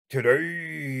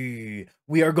Today,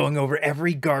 we are going over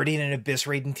every Guardian and Abyss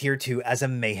raid in Tier 2 as a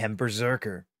Mayhem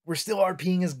Berserker. We're still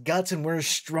RPing as Guts and we're as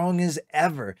strong as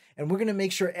ever. And we're going to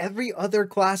make sure every other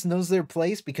class knows their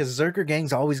place because Zerker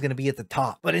Gang's always going to be at the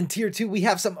top. But in Tier 2, we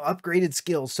have some upgraded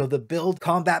skills. So the build,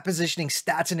 combat positioning,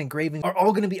 stats, and engraving are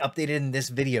all going to be updated in this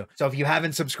video. So if you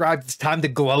haven't subscribed, it's time to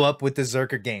glow up with the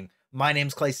Zerker Gang. My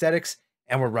name's Claysthetics,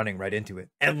 and we're running right into it.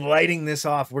 And lighting this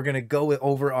off, we're going to go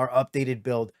over our updated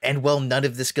build. And well, none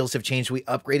of the skills have changed. We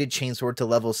upgraded Chainsword to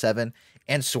level 7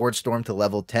 and Swordstorm to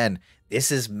level 10.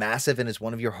 This is massive and is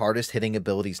one of your hardest hitting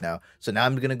abilities now. So now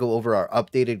I'm going to go over our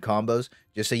updated combos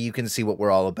just so you can see what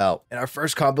we're all about. And our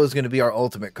first combo is going to be our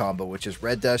ultimate combo, which is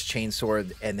Red Dust,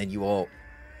 Chainsword, and then you all...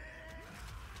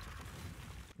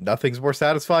 Nothing's more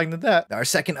satisfying than that. Now, our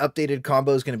second updated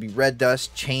combo is going to be Red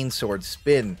Dust, Chainsword,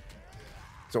 Spin,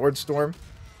 Swordstorm,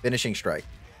 Finishing Strike,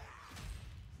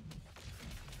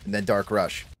 and then Dark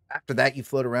Rush. After that, you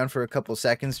float around for a couple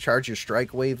seconds, charge your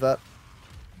Strike Wave up.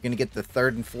 You're going to get the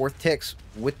third and fourth ticks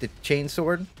with the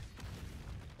Chainsword,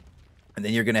 and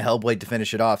then you're going to Hellblade to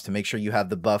finish it off to make sure you have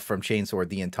the buff from Chainsword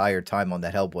the entire time on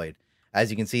that Hellblade.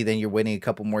 As you can see, then you're waiting a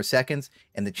couple more seconds,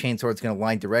 and the Chainsword's going to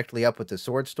line directly up with the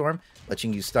Swordstorm,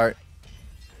 letting you start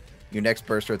your next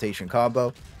burst rotation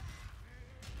combo,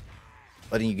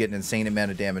 letting you get an insane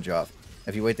amount of damage off.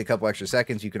 If you wait a couple extra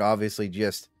seconds, you can obviously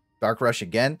just Dark Rush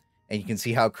again, and you can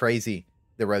see how crazy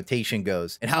the rotation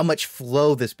goes and how much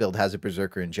flow this build has of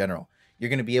Berserker in general. You're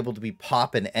going to be able to be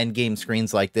popping endgame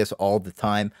screens like this all the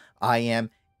time. I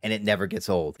am, and it never gets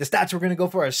old. The stats we're going to go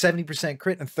for are 70%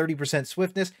 crit and 30%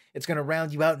 swiftness. It's going to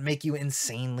round you out and make you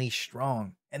insanely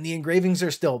strong. And the engravings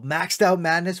are still maxed out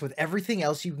madness with everything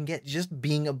else you can get just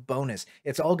being a bonus.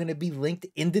 It's all going to be linked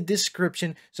in the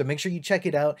description, so make sure you check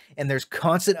it out. And there's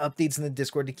constant updates in the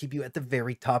Discord to keep you at the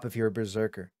very top if you're a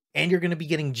Berserker. And you're going to be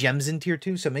getting gems in Tier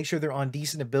 2, so make sure they're on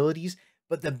decent abilities.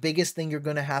 But the biggest thing you're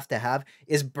going to have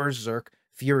is Berserk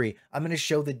Fury. I'm going to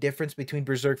show the difference between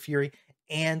Berserk Fury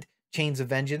and Chains of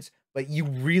Vengeance, but you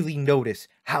really notice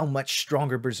how much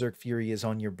stronger Berserk Fury is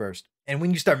on your burst. And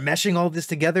when you start meshing all this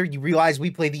together, you realize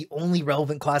we play the only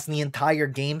relevant class in the entire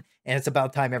game, and it's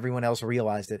about time everyone else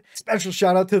realized it. Special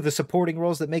shout out to the supporting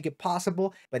roles that make it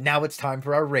possible, but now it's time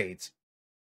for our raids.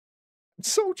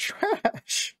 It's so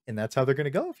trash. And that's how they're going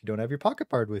to go if you don't have your pocket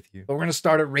card with you. But we're going to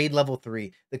start at raid level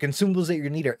 3. The consumables that you're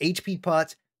going to need are HP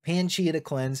pots, Panchea to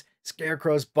cleanse,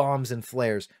 scarecrows, bombs, and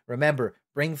flares. Remember,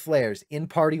 bring flares in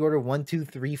party order 1, 2,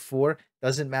 3, 4.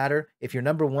 Doesn't matter. If you're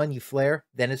number 1, you flare,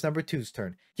 then it's number 2's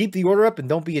turn. Keep the order up and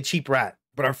don't be a cheap rat.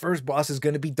 But our first boss is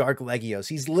going to be Dark Legios.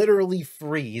 He's literally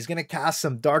free. He's going to cast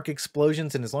some dark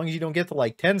explosions, and as long as you don't get to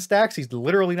like 10 stacks, he's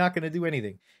literally not going to do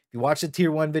anything. If you watch the Tier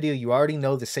 1 video, you already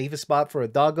know the safest spot for a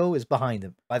doggo is behind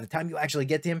him. By the time you actually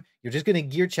get to him, you're just going to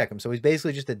gear check him. So he's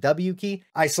basically just a W key.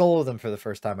 I soloed him for the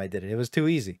first time I did it. It was too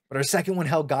easy. But our second one,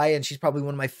 Helgia, and she's probably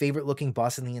one of my favorite looking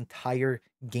bosses in the entire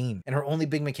game. And her only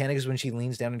big mechanic is when she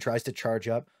leans down and tries to charge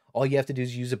up. All you have to do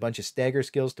is use a bunch of stagger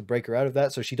skills to break her out of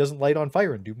that so she doesn't light on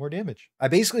fire and do more damage. I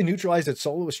basically neutralized it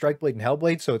solo with Strikeblade and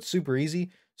Hellblade, so it's super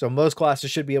easy. So most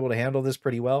classes should be able to handle this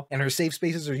pretty well. And her safe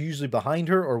spaces are usually behind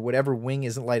her or whatever wing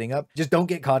isn't lighting up. Just don't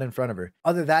get caught in front of her.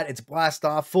 Other than that, it's blast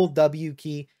off, full W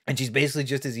key. And she's basically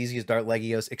just as easy as Dark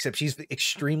Legios, except she's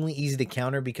extremely easy to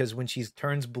counter because when she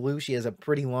turns blue, she has a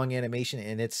pretty long animation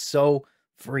and it's so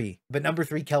free. But number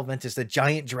 3, Calventus, the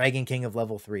giant dragon king of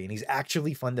level 3, and he's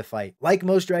actually fun to fight. Like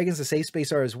most dragons, the safe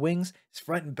space are his wings. His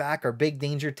front and back are big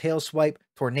danger, tail swipe,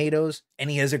 tornadoes,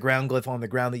 and he has a ground glyph on the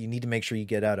ground that you need to make sure you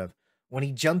get out of. When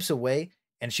he jumps away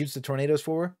and shoots the tornadoes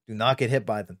forward, do not get hit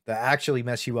by them. They'll actually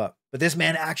mess you up. But this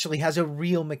man actually has a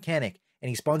real mechanic, and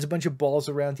he spawns a bunch of balls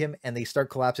around him and they start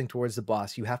collapsing towards the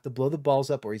boss. You have to blow the balls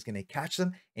up or he's going to catch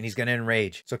them and he's going to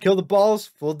enrage. So kill the balls,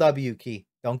 full W key.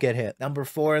 Don't get hit. Number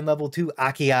 4 in level 2,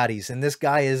 Achiates. And this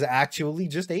guy is actually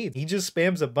just 8. He just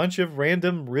spams a bunch of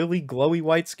random, really glowy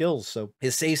white skills. So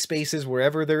his safe space is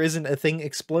wherever there isn't a thing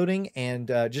exploding, and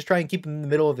just try and keep him in the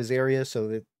middle of his area so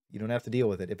that you don't have to deal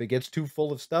with it. If it gets too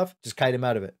full of stuff, just kite him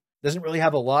out of it. Doesn't really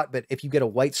have a lot, but if you get a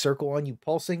white circle on you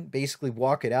pulsing, basically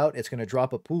walk it out. It's going to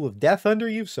drop a pool of death under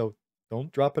you, so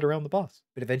don't drop it around the boss.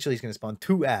 But eventually he's going to spawn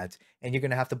 2 ads, and you're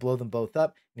going to have to blow them both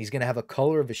up, and he's going to have a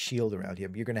color of a shield around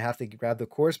him. You're going to have to grab the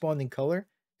corresponding color,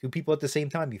 2 people at the same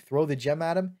time. You throw the gem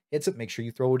at him, hits it, make sure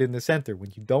you throw it in the center.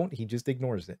 When you don't, he just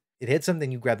ignores it. It hits him,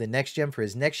 then you grab the next gem for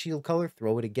his next shield color,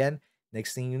 throw it again.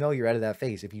 Next thing you know, you're out of that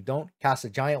phase. If you don't, cast a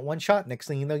giant one-shot, next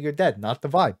thing you know, you're dead. Not the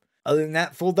vibe. Other than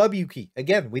that, full W key.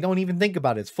 Again, we don't even think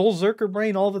about it. It's full Zerker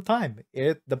brain all the time.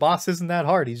 The boss isn't that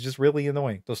hard. He's just really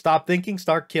annoying. So stop thinking,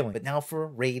 start killing. But now for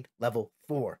raid level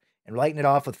 4. and lighten it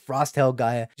off with Frost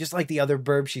Helgia. Just like the other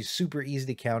burb, she's super easy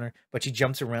to counter, but she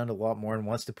jumps around a lot more and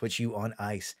wants to put you on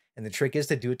ice. And the trick is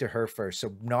to do it to her first,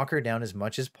 so knock her down as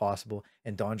much as possible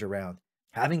and dodge around.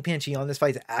 Having Panchea on this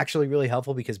fight is actually really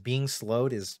helpful because being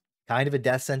slowed is kind of a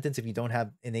death sentence if you don't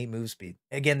have innate move speed.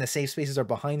 Again, the safe spaces are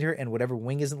behind her and whatever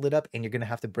wing isn't lit up, and you're going to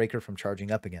have to break her from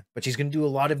charging up again. But she's going to do a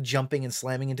lot of jumping and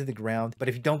slamming into the ground. But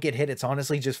if you don't get hit, it's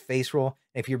honestly just face roll.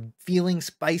 If you're feeling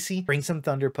spicy, bring some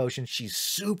thunder potions. She's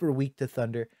super weak to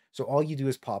thunder. So all you do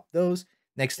is pop those.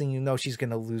 Next thing you know, she's going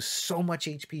to lose so much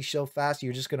HP so fast.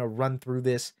 You're just going to run through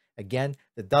this. Again,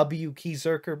 the W key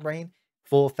Zerker brain,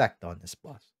 full effect on this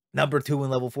boss. Number 2 in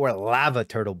level 4, Lava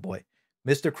Turtle Boy,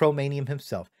 Mr. Chromanium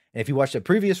himself. And if you watched a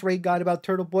previous raid guide about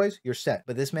Turtle Boys, you're set.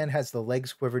 But this man has the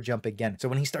legs quiver jump again. So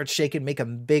when he starts shaking, make a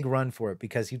big run for it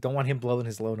because you don't want him blowing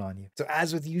his load on you. So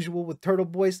as with usual with Turtle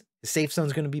Boys, the safe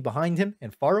zone's going to be behind him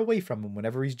and far away from him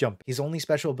whenever he's jumping. His only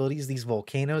special ability is these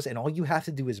volcanoes, and all you have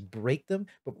to do is break them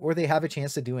before they have a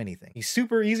chance to do anything. He's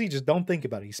super easy, just don't think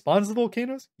about it. He spawns the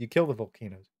volcanoes, you kill the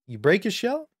volcanoes. You break his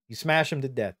shell, you smash him to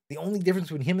death. The only difference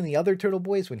between him and the other Turtle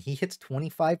Boy is when he hits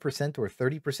 25% or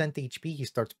 30% HP, he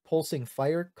starts pulsing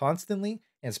fire constantly.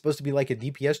 And it's supposed to be like a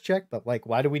DPS check, but like,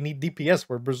 why do we need DPS?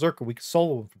 We're Berserker. We could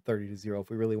solo him from 30 to 0 if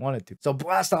we really wanted to. So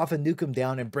blast off and nuke him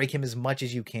down and break him as much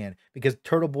as you can, because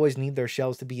Turtle Boys need their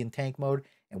shells to be in tank mode,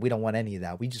 and we don't want any of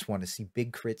that. We just want to see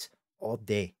big crits all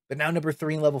day. But now number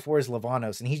 3 in level 4 is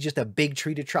Levanos, and he's just a big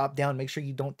tree to chop down. Make sure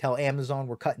you don't tell Amazon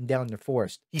we're cutting down the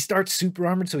forest. He starts super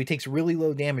armored, so he takes really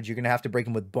low damage. You're going to have to break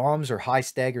him with bombs or high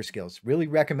stagger skills. Really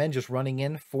recommend just running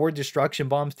in 4 destruction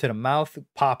bombs to the mouth,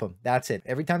 pop him. That's it.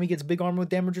 Every time he gets big armor with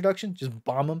damage reduction, just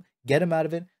bomb him, get him out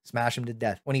of it, smash him to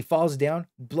death. When he falls down,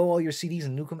 blow all your CDs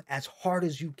and nuke him as hard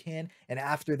as you can. And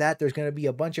after that, there's going to be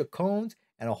a bunch of cones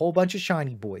and a whole bunch of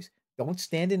shiny boys. Don't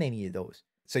stand in any of those.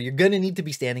 So you're going to need to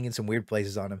be standing in some weird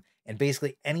places on him. And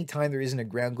basically anytime there isn't a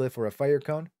ground glyph or a fire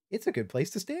cone, it's a good place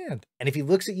to stand. And if he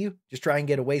looks at you, just try and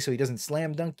get away so he doesn't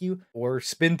slam dunk you or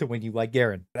spin to win you like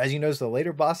Garen. But as you notice, the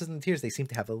later bosses in the tiers, they seem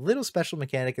to have a little special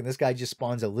mechanic, and this guy just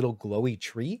spawns a little glowy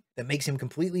tree that makes him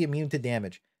completely immune to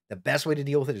damage. The best way to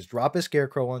deal with it is drop a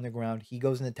scarecrow on the ground. He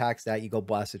goes and attacks that. You go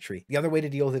blast a tree. The other way to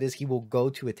deal with it is he will go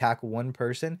to attack one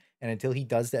person, and until he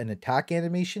does an attack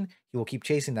animation, he will keep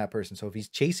chasing that person. So if he's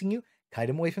chasing you, kite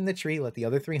him away from the tree, let the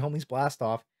other 3 homies blast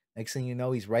off. Next thing you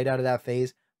know, he's right out of that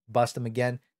phase. Bust him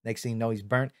again. Next thing you know, he's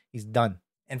burnt. He's done.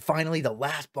 And finally, the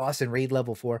last boss in raid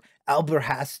level 4, Tall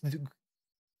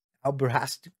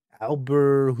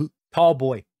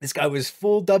Boy. This guy was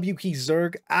full W key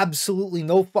Zerg. Absolutely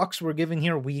no fucks were given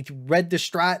here. We read the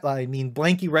strat.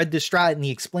 Blanky read the strat and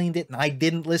he explained it, and I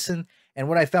didn't listen. And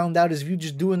what I found out is if you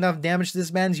just do enough damage to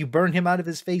this man, you burn him out of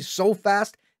his phase so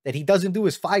fast that he doesn't do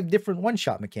his 5 different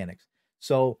one-shot mechanics.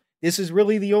 So this is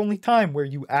really the only time where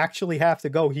you actually have to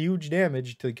go huge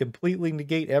damage to completely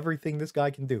negate everything this guy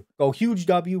can do. Go huge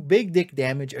W, big dick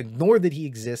damage, ignore that he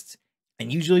exists.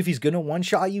 And usually if he's going to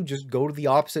one-shot you, just go to the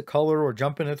opposite color or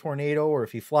jump in a tornado, or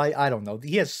if he fly, I don't know.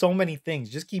 He has so many things.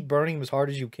 Just keep burning him as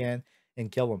hard as you can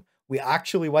and kill him. We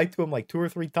actually wiped to him like 2 or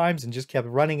 3 times and just kept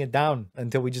running it down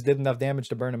until we just did enough damage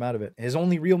to burn him out of it. His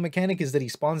only real mechanic is that he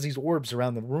spawns these orbs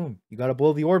around the room. You got to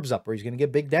blow the orbs up or he's going to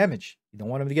get big damage. You don't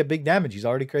want him to get big damage. He's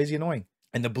already crazy annoying.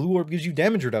 And the blue orb gives you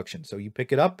damage reduction, so you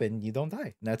pick it up and you don't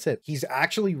die. And that's it. He's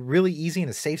actually really easy, and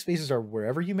his safe spaces are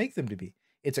wherever you make them to be.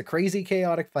 It's a crazy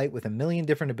chaotic fight with a million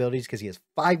different abilities because he has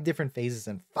 5 different phases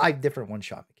and 5 different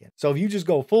one-shot mechanics. So if you just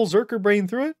go full Zerker brain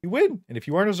through it, you win. And if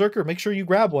you aren't a Zerker, make sure you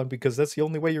grab one, because that's the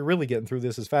only way you're really getting through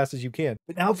this as fast as you can.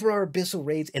 But now for our Abyssal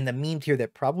raids and the meme tier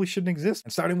that probably shouldn't exist.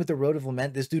 And starting with the Road of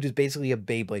Lament, this dude is basically a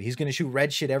Beyblade. He's going to shoot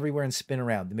red shit everywhere and spin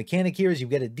around. The mechanic here is you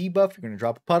get a debuff, you're going to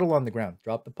drop a puddle on the ground.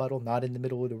 Drop the puddle, not in the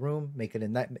middle of the room, make it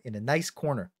in a nice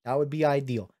corner. That would be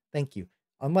ideal. Thank you.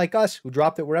 Unlike us, who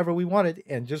dropped it wherever we wanted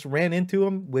and just ran into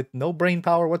him with no brain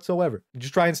power whatsoever.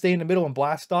 Just try and stay in the middle and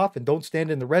blast off, and don't stand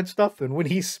in the red stuff. And when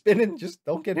he's spinning, just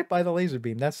don't get hit by the laser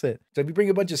beam. That's it. So if you bring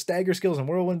a bunch of stagger skills and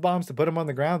whirlwind bombs to put him on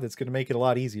the ground, it's going to make it a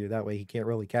lot easier. That way he can't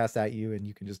really cast at you and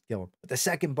you can just kill him. But the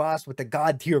second boss with the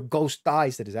god tier ghost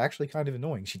thighs that is actually kind of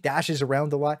annoying. She dashes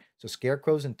around a lot, so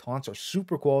scarecrows and taunts are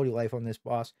super quality life on this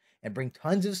boss, and bring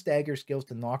tons of stagger skills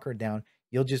to knock her down.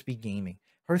 You'll just be gaming.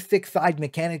 Her thick-thighed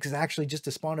mechanics is actually just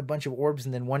to spawn a bunch of orbs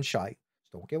and then one-shot you.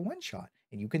 So don't get one-shot.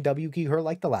 And you can W-key her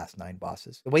like the last 9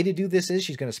 bosses. The way to do this is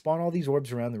she's going to spawn all these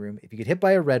orbs around the room. If you get hit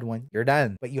by a red one, you're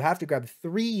done. But you have to grab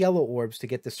 3 yellow orbs to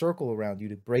get the circle around you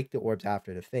to break the orbs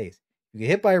after the phase. If you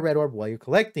get hit by a red orb while you're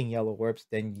collecting yellow orbs,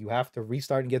 then you have to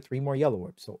restart and get 3 more yellow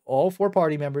orbs. So all 4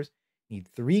 party members need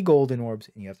 3 golden orbs,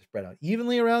 and you have to spread out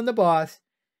evenly around the boss.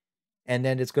 and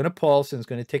then it's going to pulse and it's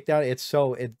going to tick down.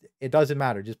 It doesn't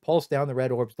matter. Just pulse down the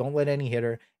red orbs. Don't let any hit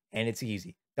her, and it's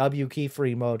easy. W key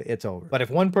free mode, it's over. But if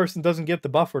one person doesn't get the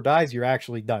buff or dies, you're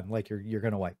actually done. Like you're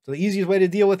gonna wipe. So the easiest way to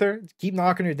deal with her is keep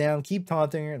knocking her down, keep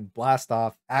taunting her, and blast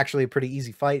off. Actually a pretty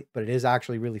easy fight, but it is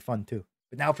actually really fun too.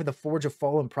 But now for the Forge of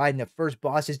Fallen Pride, and the first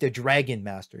boss is the Dragon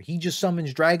Master. He just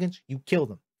summons dragons, you kill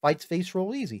them. Fights face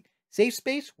roll easy. Safe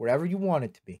space, wherever you want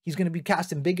it to be. He's going to be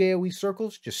casting big AoE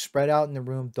circles, just spread out in the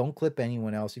room. Don't clip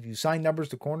anyone else. If you assign numbers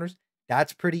to corners,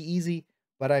 that's pretty easy.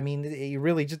 But I mean, you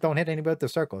really just don't hit anybody with the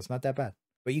circle. It's not that bad.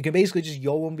 But you can basically just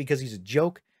YOLO him because he's a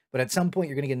joke. But at some point,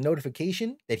 you're going to get a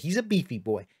notification that he's a beefy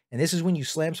boy. And this is when you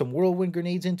slam some whirlwind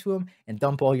grenades into him and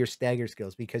dump all your stagger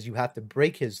skills, because you have to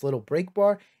break his little break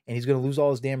bar and he's going to lose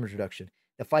all his damage reduction.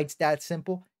 The fight's that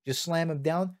simple. Just slam him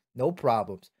down. No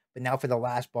problems. But now for the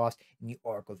last boss in the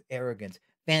Arc of Arrogance,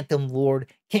 Phantom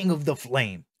Lord, King of the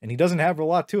Flame. And he doesn't have a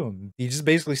lot to him. He just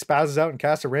basically spazzes out and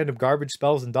casts a random garbage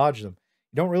spells and dodges them.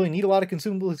 You don't really need a lot of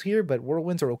consumables here, but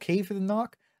whirlwinds are okay for the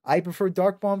knock. I prefer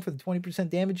Dark Bomb for the 20%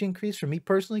 damage increase for me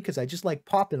personally, because I just like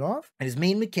popping off. And his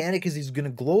main mechanic is he's going to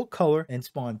glow a color and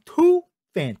spawn 2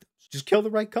 phantoms. Just kill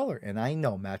the right color. And I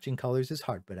know matching colors is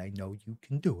hard, but I know you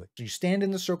can do it. So you stand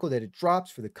in the circle that it drops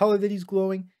for the color that he's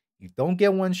glowing. You don't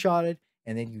get one-shotted.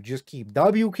 And then you just keep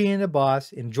W keying the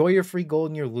boss, enjoy your free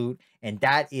gold and your loot, and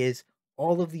that is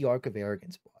all of the Arc of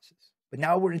Arrogance bosses. But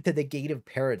now we're into the Gate of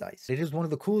Paradise. It is one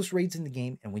of the coolest raids in the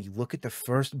game, and when you look at the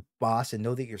first boss and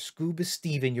know that you're Scuba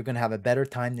Steven, you're going to have a better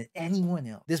time than anyone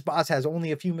else. This boss has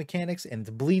only a few mechanics, and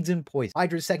it bleeds in poison.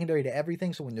 Hydra is secondary to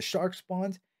everything, so when the shark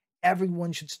spawns,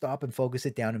 everyone should stop and focus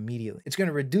it down immediately. It's going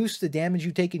to reduce the damage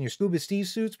you take in your Scuba Steve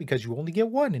suits because you only get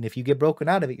one, and if you get broken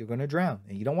out of it, you're going to drown,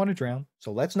 and you don't want to drown,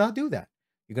 so let's not do that.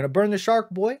 You're going to burn the Shark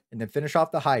Boy and then finish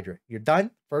off the Hydra. You're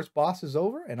done. First boss is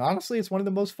over. And honestly, it's one of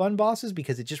the most fun bosses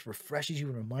because it just refreshes you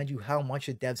and reminds you how much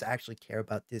the devs actually care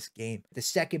about this game. The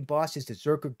second boss is the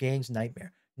Zerker Gang's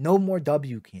Nightmare. No more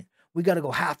W can. We got to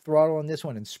go half throttle on this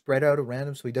one and spread out around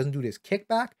him so he doesn't do this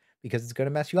kickback, because it's going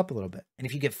to mess you up a little bit. And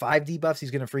if you get 5 debuffs,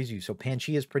 he's going to freeze you. So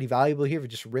Panchea is pretty valuable here for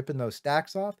just ripping those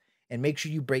stacks off. And make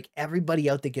sure you break everybody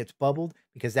out that gets bubbled,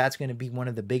 because that's going to be one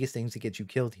of the biggest things that gets you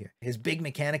killed here. His big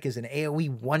mechanic is an AoE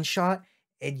one-shot,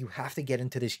 and you have to get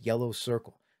into this yellow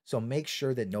circle. So make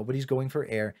sure that nobody's going for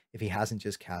air if he hasn't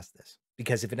just cast this.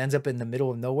 Because if it ends up in the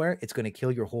middle of nowhere, it's going to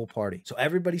kill your whole party. So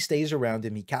everybody stays around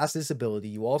him. He casts this ability.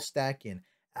 You all stack in.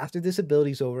 After this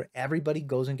ability's over, everybody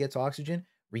goes and gets oxygen,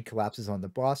 recollapses on the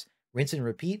boss, rinse and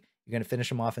repeat. You're going to finish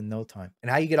them off in no time.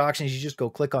 And how you get oxygen is you just go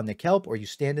click on the kelp, or you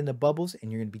stand in the bubbles,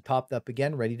 and you're going to be topped up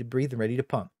again, ready to breathe and ready to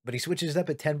pump. But he switches it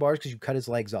up at 10 bars because you cut his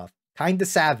legs off. Kind of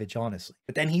savage, honestly.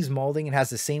 But then he's molding and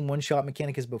has the same one-shot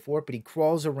mechanic as before, but he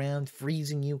crawls around,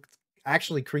 freezing you. It's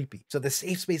actually creepy. So the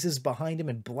safe space is behind him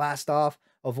and blast off.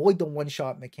 Avoid the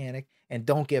one-shot mechanic and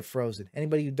don't get frozen.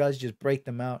 Anybody who does, just break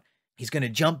them out. He's going to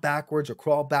jump backwards or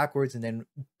crawl backwards and then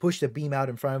push the beam out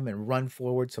in front of him and run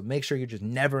forward. So make sure you're just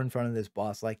never in front of this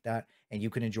boss like that, and you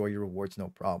can enjoy your rewards no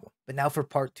problem. But now for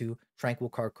part 2,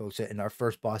 Tranquil Karkosa, and our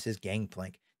first boss is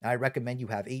Gangplank. Now I recommend you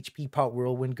have HP pot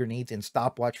whirlwind grenades and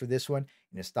stopwatch for this one.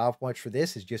 And a stopwatch for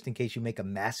this is just in case you make a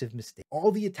massive mistake.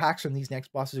 All the attacks from these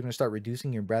next bosses are going to start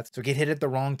reducing your breath, so get hit at the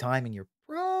wrong time and you're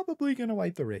probably going to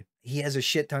wipe the raid. He has a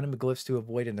shit ton of glyphs to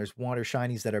avoid, and there's water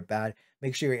shinies that are bad.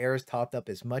 Make sure your air is topped up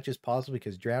as much as possible,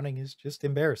 because drowning is just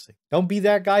embarrassing. Don't be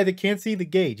that guy that can't see the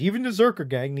gauge. Even the Zerker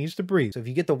gang needs to breathe. So if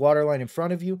you get the water line in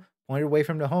front of you, point it away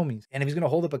from the homies. And if he's going to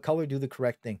hold up a color, do the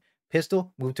correct thing.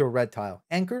 Pistol, move to a red tile.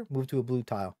 Anchor, move to a blue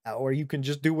tile. Or you can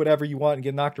just do whatever you want and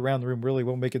get knocked around the room. Really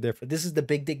won't make a difference. This is the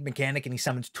big dig mechanic, and he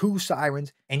summons 2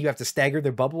 sirens, and you have to stagger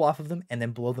their bubble off of them and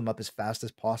then blow them up as fast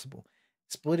as possible.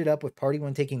 Split it up with party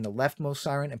 1 taking the leftmost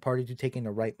siren and party 2 taking the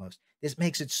rightmost. This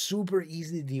makes it super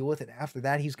easy to deal with, and after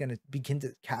that, he's going to begin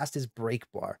to cast his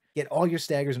break bar. Get all your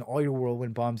staggers and all your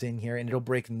whirlwind bombs in here, and it'll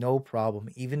break no problem,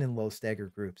 even in low stagger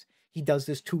groups. He does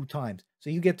this 2 times. So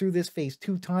you get through this phase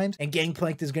 2 times, and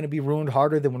Gangplank is going to be ruined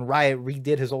harder than when Riot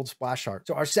redid his old splash art.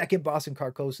 So our second boss in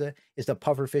Karkosa is the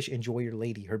pufferfish Enjoy Your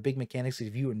Lady. Her big mechanics is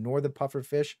if you ignore the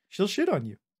pufferfish, she'll shit on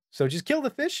you. So just kill the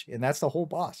fish, and that's the whole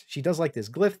boss. She does like this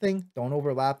glyph thing. Don't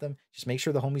overlap them. Just make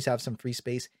sure the homies have some free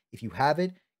space. If you have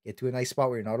it, get to a nice spot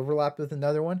where you're not overlapped with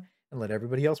another one, and let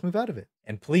everybody else move out of it.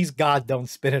 And please, God, don't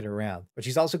spin it around. But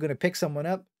she's also going to pick someone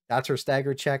up. That's her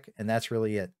stagger check, and that's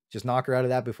really it. Just knock her out of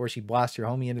that before she blasts your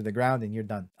homie into the ground, and you're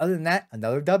done. Other than that,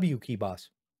 another W key boss.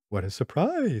 What a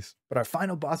surprise. But our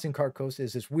final boss in Karkosa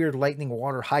is this weird lightning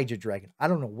water Hydra dragon. I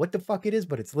don't know what the fuck it is,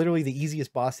 but it's literally the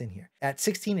easiest boss in here. At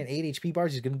 16 and 8 HP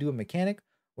bars, he's going to do a mechanic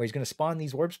where he's going to spawn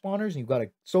these orb spawners, and you've got to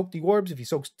soak the orbs. If he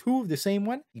soaks 2 of the same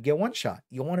one, you get 1 shot.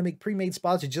 You want to make pre-made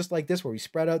spots just like this, where we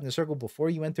spread out in a circle before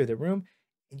you enter the room,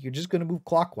 and you're just going to move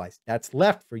clockwise. That's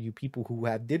left for you people who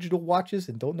have digital watches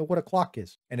and don't know what a clock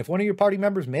is. And if one of your party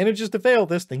members manages to fail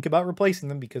this, think about replacing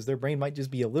them, because their brain might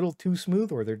just be a little too smooth,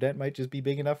 or their dent might just be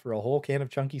big enough for a whole can of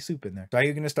chunky soup in there. So how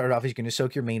you're going to start off is you're going to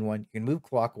soak your main one. You're going to move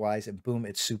clockwise, and boom,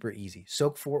 it's super easy.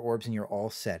 Soak 4 orbs and you're all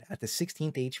set. At the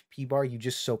 16th HP bar, you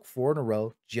just soak 4 in a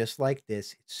row, just like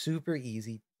this. It's super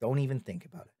easy. Don't even think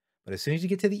about it. But as soon as you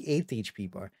get to the 8th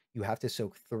HP bar, you have to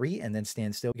soak 3 and then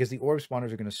stand still, because the orb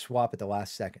spawners are going to swap at the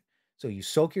last second. So you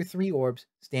soak your 3 orbs,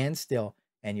 stand still,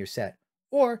 and you're set.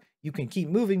 Or you can keep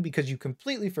moving because you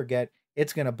completely forget.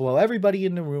 It's going to blow everybody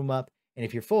in the room up. And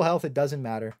if you're full health, it doesn't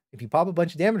matter. If you pop a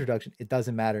bunch of damage reduction, it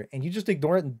doesn't matter. And you just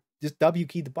ignore it and just W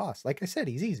key the boss. Like I said,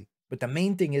 he's easy. But the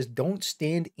main thing is, don't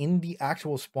stand in the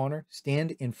actual spawner.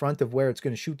 Stand in front of where it's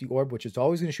going to shoot the orb, which is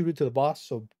always going to shoot it to the boss.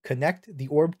 So connect the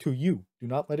orb to you. Do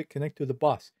not let it connect to the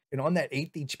boss. And on that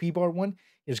 8th HP bar one,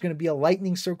 there's going to be a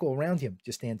lightning circle around him.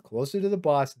 Just stand closer to the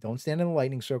boss. Don't stand in a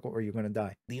lightning circle or you're going to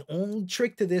die. The only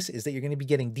trick to this is that you're going to be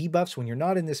getting debuffs when you're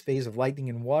not in this phase of lightning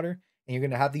and water. And you're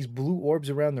going to have these blue orbs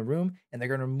around the room, and they're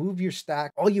going to move your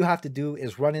stack. All you have to do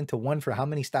is run into one for how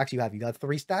many stacks you have. You got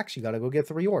 3 stacks, you got to go get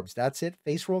 3 orbs. That's it.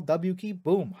 Face roll, W key,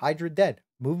 boom, Hydra dead.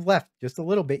 Move left just a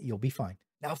little bit, you'll be fine.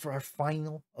 Now for our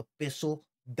final Abyssal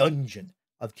dungeon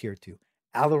of tier 2,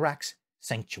 Alarics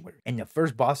Sanctuary. And the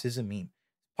first boss is a meme.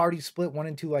 Party split 1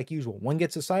 and 2 like usual. One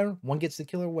gets a siren, one gets the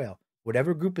killer whale.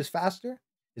 Whatever group is faster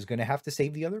is going to have to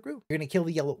save the other group. You're going to kill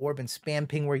the yellow orb and spam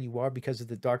ping where you are because of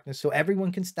the darkness, so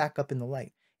everyone can stack up in the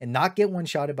light and not get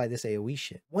one-shotted by this AoE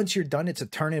shit. Once you're done, it's a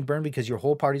turn and burn, because your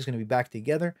whole party's going to be back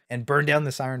together, and burn down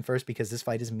the siren first, because this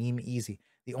fight is meme easy.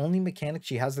 The only mechanic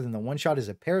she has other than the one-shot is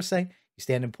a parasite. You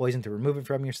stand in poison to remove it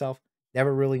from yourself.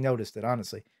 Never really noticed it,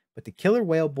 honestly. But the killer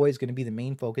whale boy is going to be the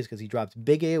main focus, because he drops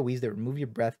big AoEs that remove your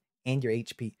breath and your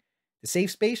HP. The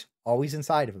safe space, always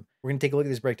inside of him. We're going to take a look at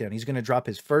this breakdown. He's going to drop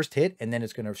his first hit, and then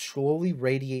it's going to slowly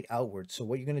radiate outwards. So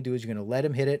what you're going to do is you're going to let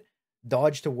him hit it,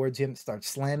 dodge towards him, start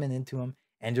slamming into him,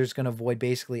 and you're just going to avoid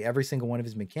basically every single one of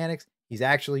his mechanics. He's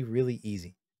actually really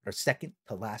easy. Our second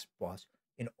to last boss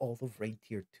in all of Raid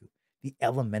Tier 2, the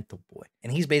Elemental Boy.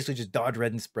 And he's basically just dodge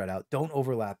red and spread out. Don't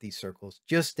overlap these circles.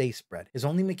 Just stay spread. His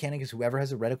only mechanic is whoever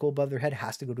has a reticle above their head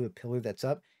has to go to a pillar that's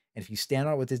up. And if you stand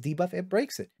on it with his debuff, it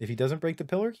breaks it. If he doesn't break the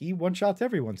pillar, he one-shots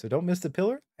everyone. So don't miss the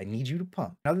pillar. I need you to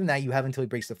pump. Other than that, you have until he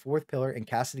breaks the 4th pillar and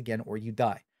cast it again, or you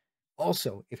die.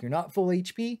 Also, if you're not full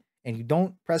HP and you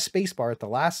don't press spacebar at the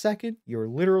last second, you're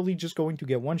literally just going to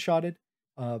get one-shotted.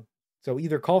 So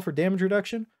either call for damage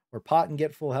reduction or pot and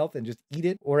get full health and just eat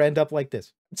it, or end up like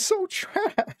this. It's so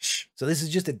trash. So this is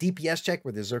just a DPS check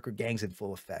where the Zerker gang's in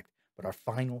full effect. But our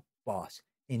final boss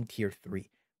in tier 3,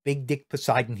 Big Dick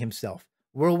Poseidon himself.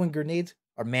 Whirlwind grenades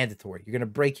are mandatory. You're going to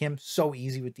break him so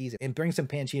easy with these, and bring some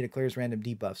Panchea to clear his random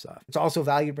debuffs off. It's also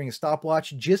valuable to bring a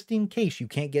stopwatch just in case you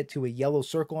can't get to a yellow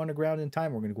circle on the ground in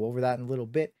time. We're going to go over that in a little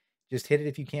bit. Just hit it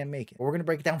if you can't make it. But we're going to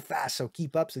break it down fast, so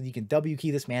keep up so that you can W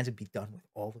key this man and be done with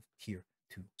all of tier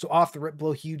 2. So off the rip,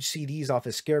 blow huge CDs off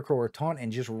his Scarecrow or Taunt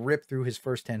and just rip through his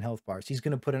first 10 health bars. He's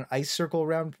going to put an ice circle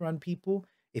around people.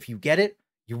 If you get it,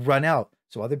 you run out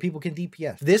so other people can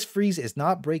DPS. This freeze is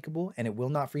not breakable, and it will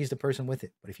not freeze the person with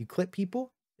it. But if you clip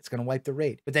people, it's going to wipe the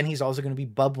raid. But then he's also going to be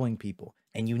bubbling people,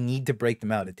 and you need to break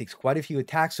them out. It takes quite a few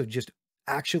attacks, so just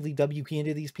actually W key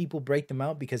into these people, break them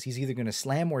out, because he's either going to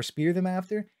slam or spear them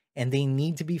after, and they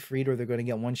need to be freed or they're going to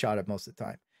get one shot at most of the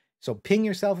time. So ping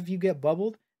yourself if you get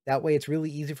bubbled. That way it's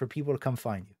really easy for people to come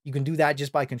find you. You can do that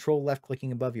just by control left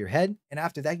clicking above your head. And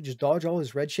after that, you just dodge all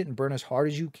his red shit and burn as hard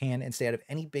as you can and stay out of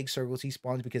any big circles he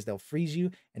spawns, because they'll freeze you.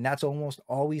 And that's almost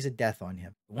always a death on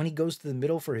him. When he goes to the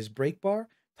middle for his break bar,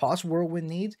 toss whirlwind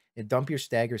needs and dump your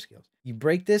stagger skills. You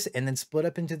break this and then split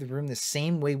up into the room the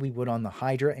same way we would on the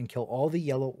Hydra and kill all the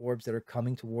yellow orbs that are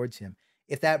coming towards him.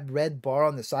 If that red bar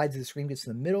on the sides of the screen gets to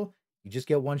the middle, you just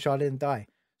get one shot and die.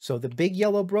 So the big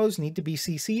yellow bros need to be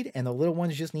CC'd and the little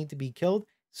ones just need to be killed.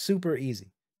 Super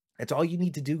easy. That's all you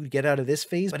need to do to get out of this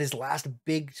phase. But his last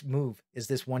big move is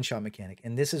this one-shot mechanic.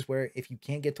 And this is where if you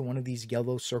can't get to one of these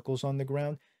yellow circles on the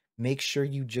ground, make sure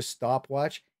you just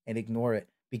stopwatch and ignore it,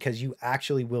 because you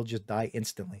actually will just die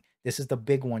instantly. This is the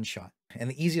big one-shot. And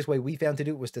the easiest way we found to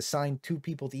do it was to assign 2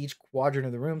 people to each quadrant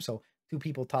of the room. So 2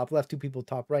 people top left, 2 people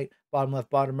top right, bottom left,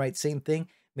 bottom right, same thing.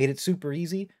 Made it super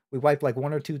easy. We wiped like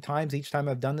 1 or 2 times each time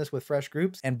I've done this with fresh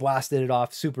groups and blasted it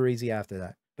off super easy after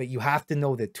that. But you have to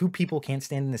know that 2 people can't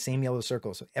stand in the same yellow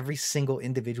circle. So every single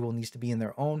individual needs to be in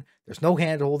their own. There's no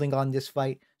hand holding on this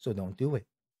fight, so don't do it.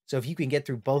 So if you can get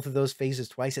through both of those phases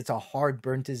twice, it's a hard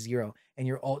burn to 0. And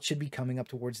your ult should be coming up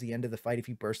towards the end of the fight if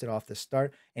you burst it off the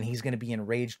start. And he's going to be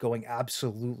enraged, going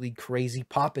absolutely crazy,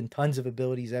 popping tons of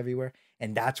abilities everywhere.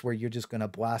 And that's where you're just going to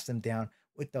blast him down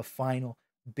with the final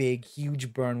big,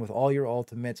 huge burn with all your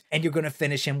ultimates. And you're going to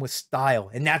finish him with style.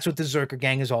 And that's what the Zerker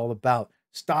gang is all about.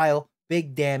 Style,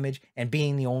 big damage, and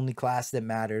being the only class that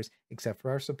matters, except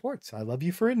for our supports. I love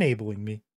you for enabling me.